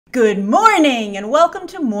Good morning and welcome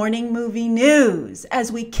to Morning Movie News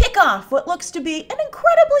as we kick off what looks to be an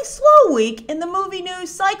incredibly slow week in the movie news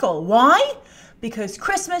cycle. Why? Because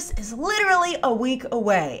Christmas is literally a week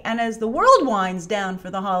away, and as the world winds down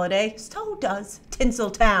for the holiday, so does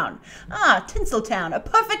Tinseltown. Tinseltown, a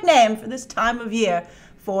perfect name for this time of year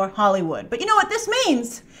for Hollywood. But you know what this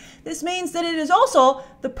means? This means that it is also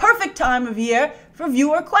the perfect time of year for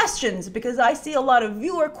viewer questions, because I see a lot of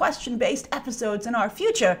viewer question-based episodes in our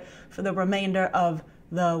future for the remainder of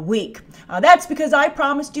the week. That's because I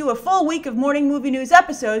promised you a full week of Morning Movie News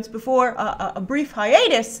episodes before a brief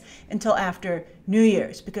hiatus until after New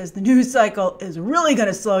Year's, because the news cycle is really going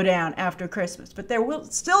to slow down after Christmas. But there will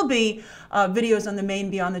still be videos on the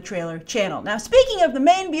Main Beyond the Trailer channel. Now, speaking of the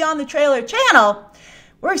Main Beyond the Trailer channel,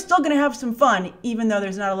 we're still going to have some fun, even though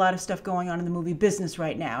there's not a lot of stuff going on in the movie business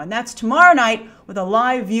right now. And that's tomorrow night with a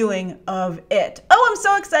live viewing of It. Oh, I'm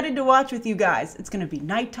so excited to watch with you guys. It's going to be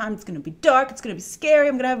nighttime. It's going to be dark. It's going to be scary.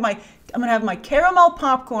 I'm going to have my caramel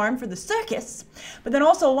popcorn for the circus. But then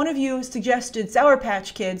also one of you suggested Sour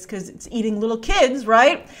Patch Kids because it's eating little kids,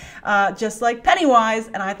 right? Just like Pennywise.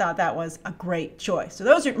 And I thought that was a great choice. So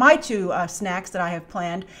those are my two snacks that I have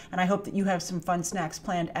planned. And I hope that you have some fun snacks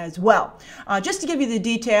planned as well. Just to give you the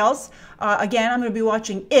details, again, I'm going to be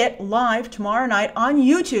watching It live tomorrow night on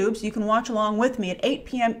YouTube. So you can watch along with me at 8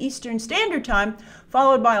 p.m. Eastern Standard Time,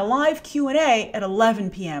 followed by a live Q&A at 11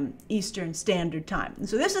 p.m. Eastern Standard Time. And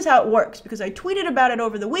so this is how it works, because I tweeted about it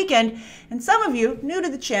over the weekend, and some of you, new to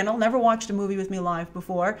the channel, never watched a movie with me live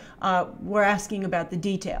before, were asking about the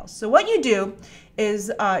details. So what you do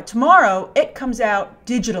is tomorrow, It comes out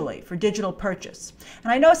digitally for digital purchase.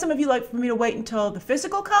 And I know some of you like for me to wait until the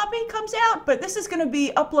physical copy comes out, but this is going to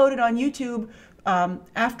be uploaded on YouTube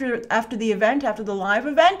after the event, after the live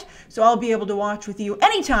event, so I'll be able to watch with you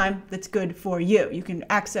anytime that's good for you. You can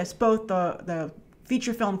access both the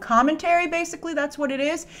feature film commentary, basically that's what it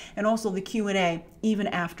is, and also the Q&A even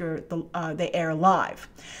after they air live.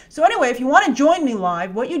 So anyway, if you want to join me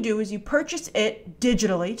live, what you do is you purchase It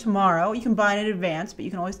digitally tomorrow. You can buy it in advance, but you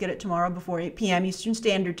can always get it tomorrow before 8 p.m. Eastern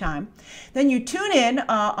Standard Time. Then you tune in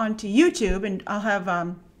onto YouTube, and I'll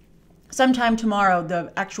have sometime tomorrow,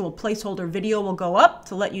 the actual placeholder video will go up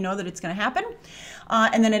to let you know that it's going to happen.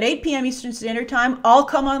 And then at 8 p.m. Eastern Standard Time, I'll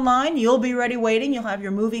come online. You'll be ready waiting. You'll have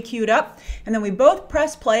your movie queued up. And then we both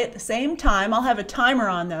press play at the same time. I'll have a timer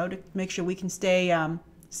on, though, to make sure we can stay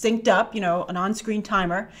synced up, you know, an on-screen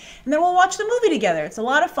timer. And then we'll watch the movie together. It's a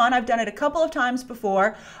lot of fun. I've done it a couple of times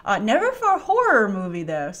before. Never for a horror movie,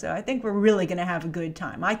 though, so I think we're really going to have a good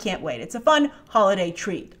time. I can't wait. It's a fun holiday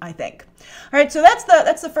treat, I think. All right, so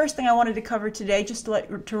that's the first thing I wanted to cover today, just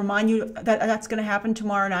to remind you that that's going to happen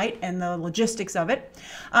tomorrow night and the logistics of it.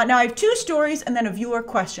 Now, I have two stories and then a viewer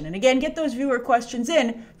question. And again, get those viewer questions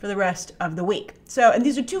in for the rest of the week. So, and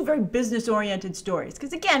these are two very business-oriented stories,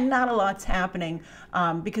 because again, not a lot's happening,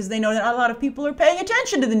 because they know that not a lot of people are paying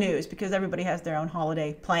attention to the news because everybody has their own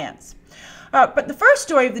holiday plans. But the first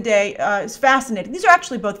story of the day is fascinating. These are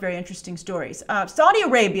actually both very interesting stories. Saudi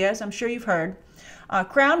Arabia, as I'm sure you've heard,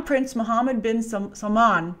 Crown Prince Mohammed bin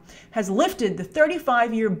Salman has lifted the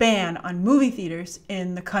 35-year ban on movie theaters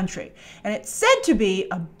in the country. And it's said to be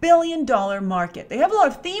a billion-dollar market. They have a lot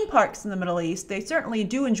of theme parks in the Middle East. They certainly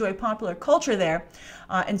do enjoy popular culture there.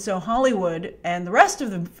 And so Hollywood and the rest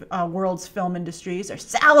of the world's film industries are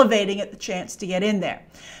salivating at the chance to get in there.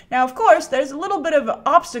 Now, of course, there's a little bit of an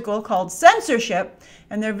obstacle called censorship,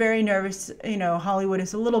 and they're very nervous. You know, Hollywood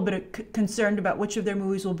is a little bit concerned about which of their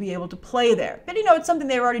movies will be able to play there. But, you know, it's something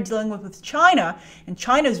they're already dealing with China, and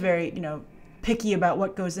China's very, you know, picky about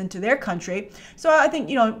what goes into their country. So I think,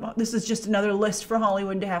 you know, this is just another list for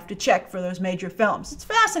Hollywood to have to check for those major films. It's a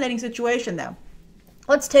fascinating situation, though.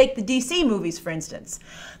 Let's take the DC movies, for instance.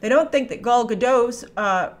 They don't think that Gal Gadot's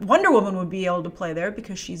Wonder Woman would be able to play there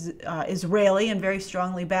because she's Israeli and very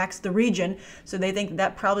strongly backs the region. So they think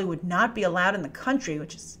that probably would not be allowed in the country,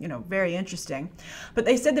 which is, you know, very interesting. But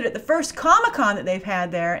they said that at the first Comic-Con that they've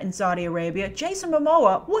had there in Saudi Arabia, Jason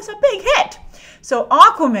Momoa was a big hit. So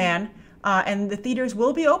Aquaman, and the theaters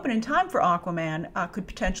will be open in time for Aquaman, could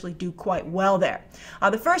potentially do quite well there.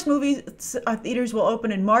 The first movie theaters will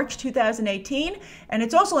open in March 2018, and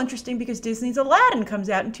it's also interesting because Disney's Aladdin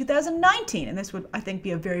comes out in 2019, and this would, I think,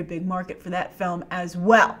 be a very big market for that film as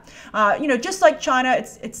well. You know, just like China,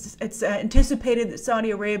 it's anticipated that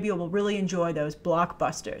Saudi Arabia will really enjoy those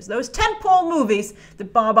blockbusters, those tentpole movies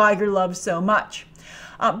that Bob Iger loves so much.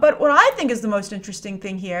 But what I think is the most interesting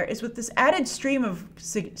thing here is with this added stream of,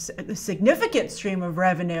 significant stream of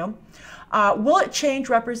revenue, will it change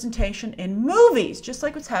representation in movies, just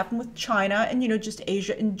like what's happened with China and, you know, just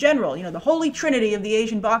Asia in general? You know, the holy trinity of the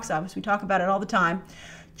Asian box office, we talk about it all the time.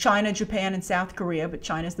 China, Japan, and South Korea, but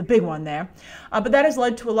China's the big one there. But that has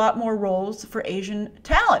led to a lot more roles for Asian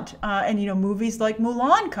talent, and movies like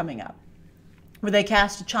Mulan coming up, where they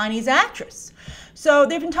cast a Chinese actress. So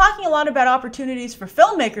they've been talking a lot about opportunities for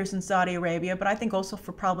filmmakers in Saudi Arabia, but I think also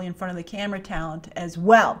for probably in front of the camera talent as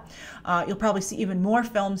well. You'll probably see even more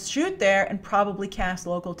films shoot there and probably cast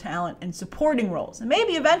local talent in supporting roles. And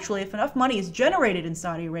maybe eventually, if enough money is generated in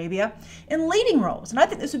Saudi Arabia, in leading roles. And I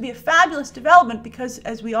think this would be a fabulous development because,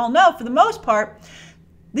 as we all know, for the most part,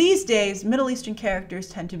 these days, Middle Eastern characters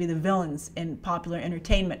tend to be the villains in popular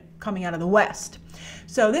entertainment coming out of the West.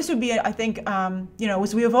 So this would be, I think,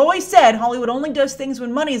 as we have always said, Hollywood only does things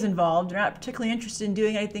when money is involved. They're not particularly interested in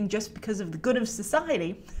doing anything just because of the good of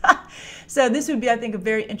society. So this would be, I think, a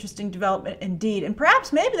very interesting development indeed. And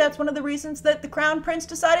perhaps maybe that's one of the reasons that the Crown Prince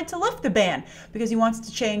decided to lift the ban, because he wants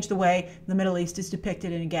to change the way the Middle East is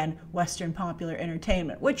depicted in, again, Western popular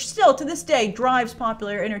entertainment, which still, to this day, drives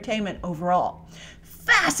popular entertainment overall.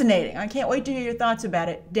 Fascinating. I can't wait to hear your thoughts about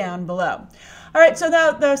it down below. All right, so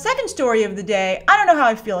now the second story of the day, I don't know how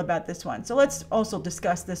I feel about this one, so let's also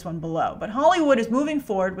discuss this one below. But Hollywood is moving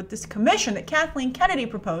forward with this commission that Kathleen Kennedy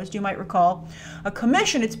proposed, you might recall, a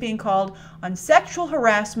commission, it's being called, on sexual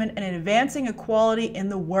harassment and advancing equality in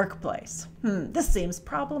the workplace. This seems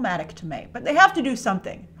problematic to me, but they have to do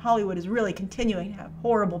something. Hollywood is really continuing to have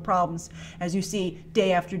horrible problems, as you see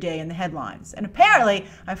day after day in the headlines. And apparently,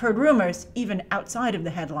 I've heard rumors, even outside of the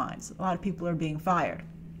headlines, a lot of people are being fired.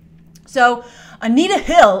 So Anita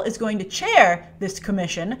Hill is going to chair this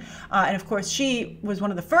commission, and of course she was one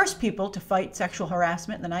of the first people to fight sexual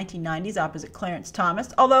harassment in the 1990s opposite Clarence Thomas,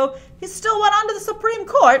 although he still went on to the Supreme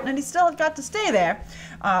Court and he still got to stay there.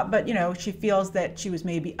 But she feels that she was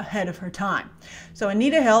maybe ahead of her time. So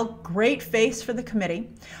Anita Hill, great face for the committee,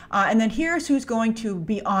 and then here's who's going to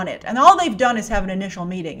be on it. And all they've done is have an initial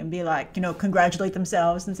meeting and be like, congratulate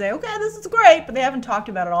themselves and say, okay, this is great, but they haven't talked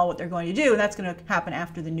about at all what they're going to do, and that's going to happen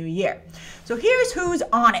after the new year. So here's who's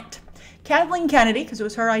on it. Kathleen Kennedy, because it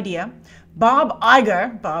was her idea. Bob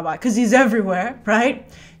Iger, because he's everywhere, right?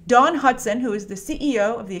 Dawn Hudson, who is the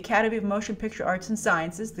CEO of the Academy of Motion Picture Arts and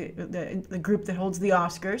Sciences, the group that holds the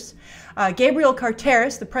Oscars. Gabriel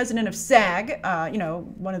Carteris, the president of SAG,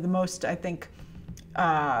 one of the most, I think,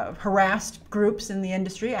 harassed groups in the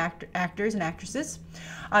industry, actors and actresses.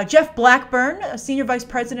 Jeff Blackburn, a senior vice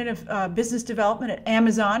president of business development at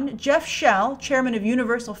Amazon. Jeff Shell, chairman of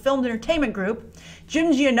Universal Film Entertainment Group.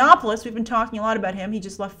 Jim Giannopoulos, we've been talking a lot about him. He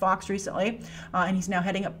just left Fox recently, and he's now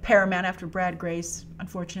heading up Paramount after Brad Gray's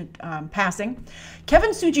unfortunate passing.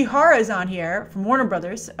 Kevin Tsujihara is on here from Warner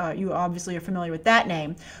Brothers. You obviously are familiar with that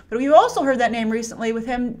name. But we've also heard that name recently with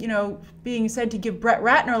him, being said to give Brett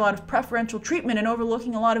Ratner a lot of preferential treatment and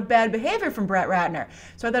overlooking a lot of bad behavior from Brett Ratner.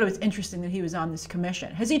 So I thought it was interesting that he was on this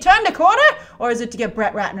commission. Has he turned a corner, or is it to get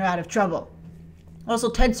Brett Ratner out of trouble?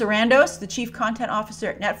 Also, Ted Sarandos, the Chief Content Officer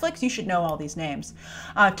at Netflix. You should know all these names.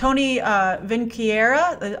 Tony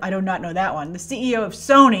Vinciquerra, I do not know that one, the CEO of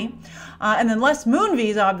Sony. And then Les Moonves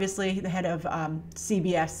is obviously the head of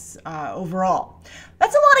CBS overall.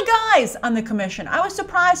 That's a lot of guys on the commission. I was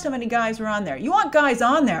surprised how many guys were on there. You want guys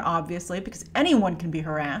on there, obviously, because anyone can be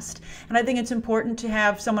harassed. And I think it's important to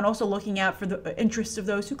have someone also looking out for the interests of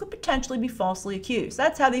those who could potentially be falsely accused.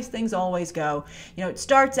 That's how these things always go. It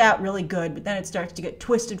starts out really good, but then it starts to get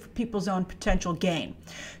twisted for people's own potential gain.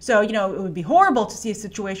 So, it would be horrible to see a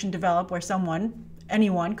situation develop where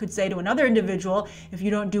anyone could say to another individual, if you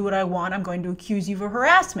don't do what I want, I'm going to accuse you of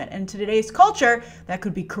harassment. And in today's culture, that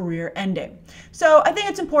could be career ending. So I think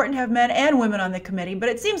it's important to have men and women on the committee, but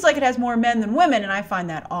it seems like it has more men than women, and I find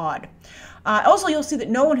that odd. Also, you'll see that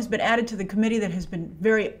no one has been added to the committee that has been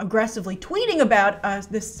very aggressively tweeting about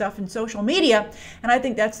this stuff in social media, and I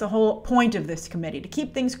think that's the whole point of this committee, to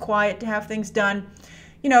keep things quiet, to have things done.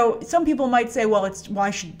 Some people might say, well,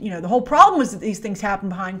 why should, the whole problem is that these things happen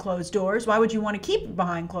behind closed doors. Why would you want to keep it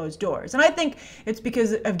behind closed doors? And I think it's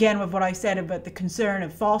because, again, of what I said about the concern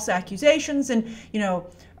of false accusations and,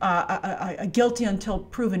 a guilty until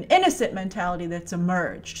proven innocent mentality that's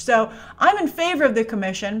emerged. So I'm in favor of the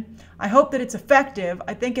commission. I hope that it's effective.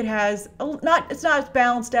 I think it's not as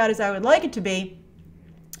balanced out as I would like it to be.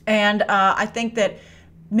 And I think that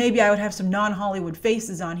maybe I would have some non-Hollywood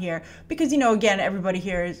faces on here because, again, everybody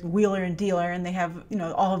here is wheeler and dealer and they have,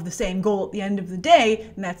 all of the same goal at the end of the day,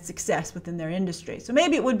 and that's success within their industry. So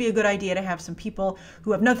maybe it would be a good idea to have some people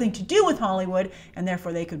who have nothing to do with Hollywood, and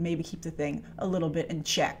therefore they could maybe keep the thing a little bit in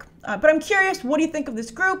check. But I'm curious, what do you think of this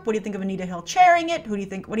group? What do you think of Anita Hill chairing it? What do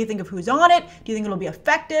you think of who's on it? Do you think it'll be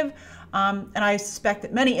effective? And I suspect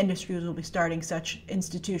that many industries will be starting such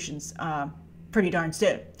institutions pretty darn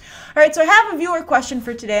soon. All right, so I have a viewer question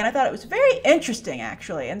for today, and I thought it was very interesting,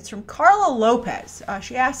 actually, and it's from Carla Lopez.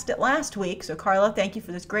 She asked it last week, so Carla, thank you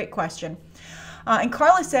for this great question. And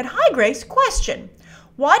Carla said, "Hi, Grace, question.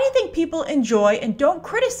 Why do you think people enjoy and don't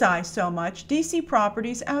criticize so much DC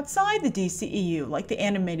properties outside the DCEU, like the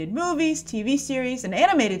animated movies, TV series, and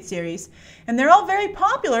animated series, and they're all very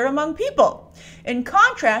popular among people? In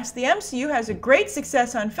contrast, the MCU has a great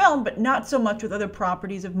success on film, but not so much with other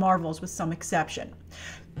properties of Marvel's, with some exception."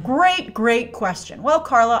 Great question. Well,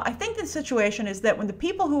 Carla, I think the situation is that when the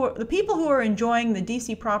people who are enjoying the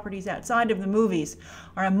DC properties outside of the movies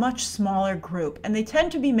are a much smaller group, and they tend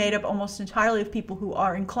to be made up almost entirely of people who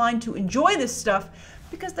are inclined to enjoy this stuff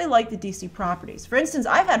because they like the DC properties. For instance,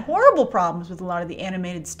 I've had horrible problems with a lot of the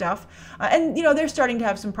animated stuff, and you know, they're starting to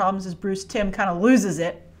have some problems as Bruce Timm kind of loses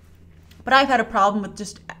it. But I've had a problem with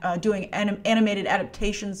just doing animated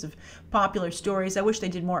adaptations of popular stories. I wish they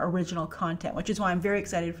did more original content, which is why I'm very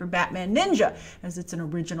excited for Batman Ninja, as it's an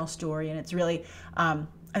original story and it's really,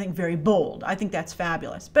 I think, very bold. I think that's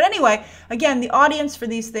fabulous. But anyway, again, the audience for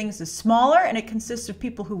these things is smaller, and it consists of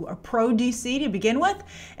people who are pro-DC to begin with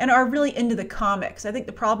and are really into the comics. I think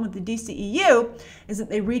the problem with the DCEU is that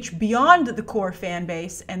they reach beyond the core fan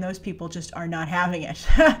base, and those people just are not having it.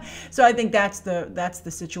 So I think that's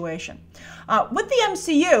the situation. With the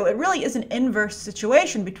MCU, it really is an inverse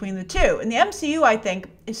situation between the two. And the MCU, I think,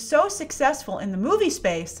 is so successful in the movie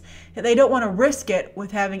space that they don't want to risk it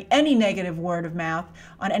with having any negative word of mouth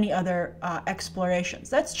on any other explorations.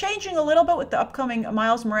 That's changing a little bit with the upcoming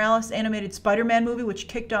Miles Morales animated Spider-Man movie, which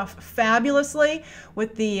kicked off fabulously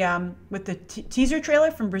with the teaser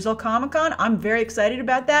trailer from Brazil Comic-Con. I'm very excited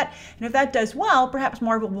about that, and if that does well, perhaps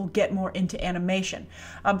Marvel will get more into animation.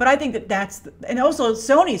 But I think and also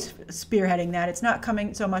Sony's spearheading that. It's not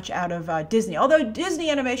coming so much out of Disney, although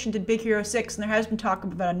Disney Animation did Big Hero 6, and there has been talk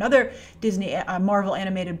about another Disney Marvel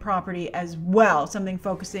animated property as well, something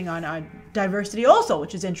focusing on diversity also,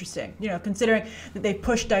 which is interesting, you know, considering that they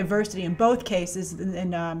pushed diversity in both cases with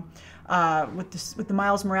the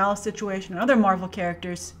Miles Morales situation and other Marvel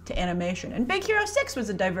characters to animation. And Big Hero 6 was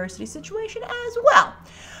a diversity situation as well.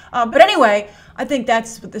 But anyway, I think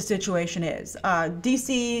that's what the situation is.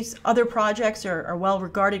 DC's other projects are well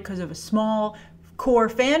regarded because of a small core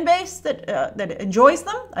fan base that enjoys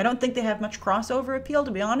them. I don't think they have much crossover appeal,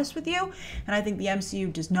 to be honest with you, and I think the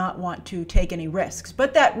MCU does not want to take any risks.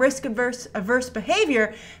 But that risk-averse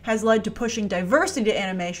behavior has led to pushing diversity to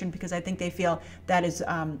animation, because I think they feel that is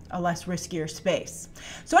a less riskier space.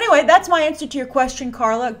 So anyway, that's my answer to your question,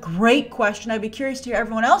 Carla. Great question. I'd be curious to hear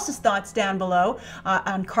everyone else's thoughts down below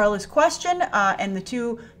on Carla's question and the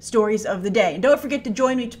two stories of the day. And don't forget to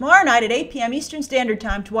join me tomorrow night at 8 p.m. Eastern Standard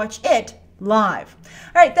Time to watch it live.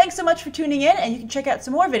 All right, thanks so much for tuning in, and you can check out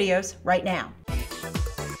some more videos right now.